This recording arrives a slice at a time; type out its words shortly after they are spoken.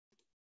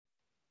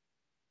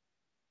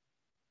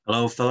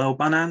Hello, fellow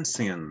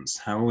Binancians.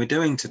 How are we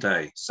doing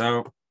today?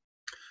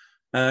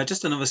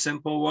 Just another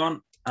simple one.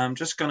 I'm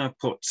just going to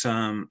put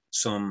some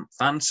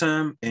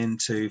phantom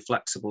into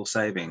flexible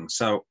savings.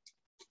 So,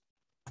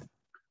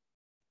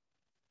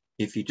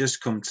 if you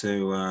just come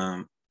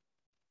to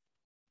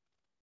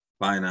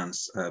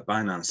Binance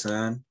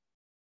Earn,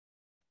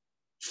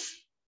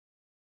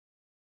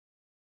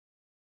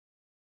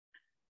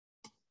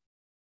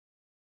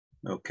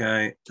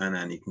 okay, and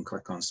then you can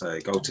click on, say,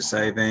 go to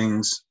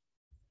savings.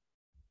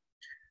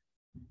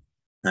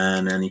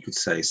 And then you could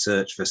say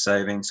search for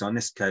savings. So in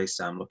this case,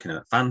 I'm looking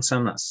at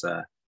Phantom. That's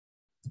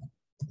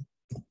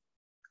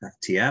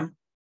FTM.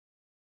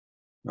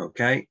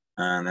 Okay,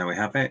 and there we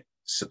have it.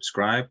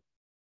 Subscribe.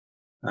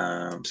 So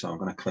I'm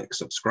going to click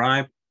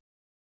subscribe.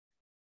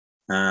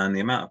 And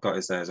the amount I've got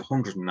is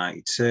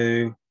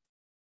 192.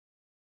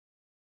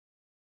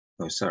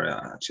 Oh, sorry,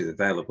 actually the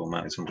available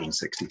amount is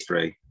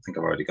 163. I think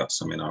I've already got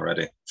some in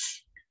already.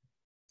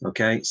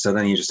 Okay, so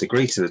then you just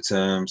agree to the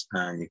terms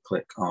and you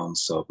click on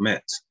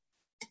submit.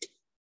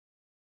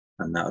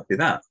 And that would be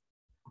that.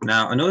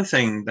 Now, another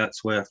thing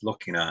that's worth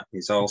looking at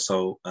is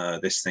also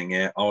this thing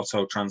here,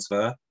 auto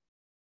transfer.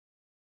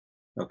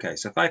 Okay,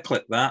 so if I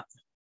click that,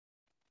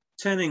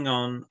 turning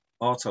on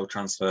auto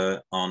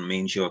transfer on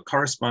means your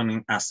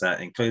corresponding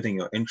asset, including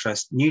your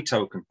interest, new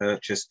token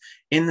purchase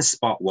in the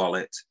spot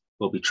wallet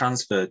will be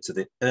transferred to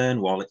the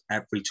Earn wallet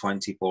every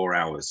 24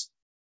 hours.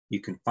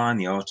 You can find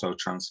the auto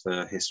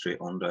transfer history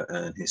under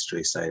Earn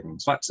History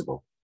Savings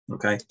Flexible.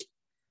 Okay,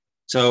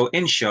 so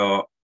in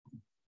short,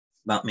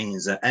 that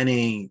means that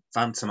any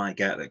phantom I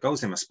get that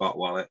goes in my spot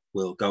wallet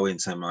will go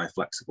into my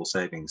flexible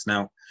savings.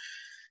 Now,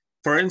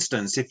 for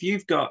instance, if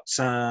you've got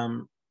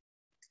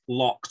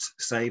locked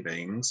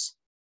savings,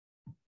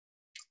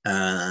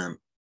 locked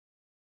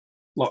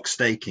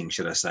staking,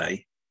 should I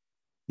say,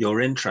 your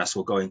interest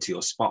will go into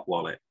your spot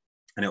wallet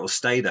and it will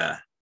stay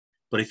there.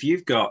 But if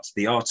you've got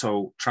the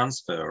auto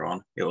transfer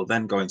on, it will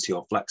then go into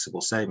your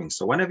flexible savings.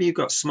 So whenever you've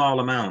got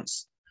small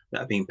amounts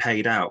that are being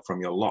paid out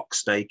from your locked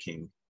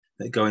staking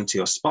that go into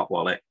your spot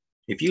wallet,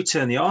 if you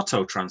turn the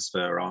auto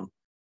transfer on,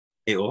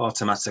 it will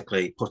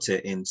automatically put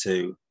it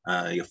into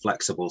your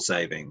flexible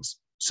savings.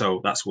 So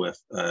that's worth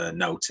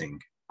noting.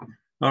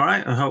 All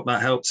right, I hope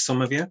that helps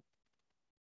some of you.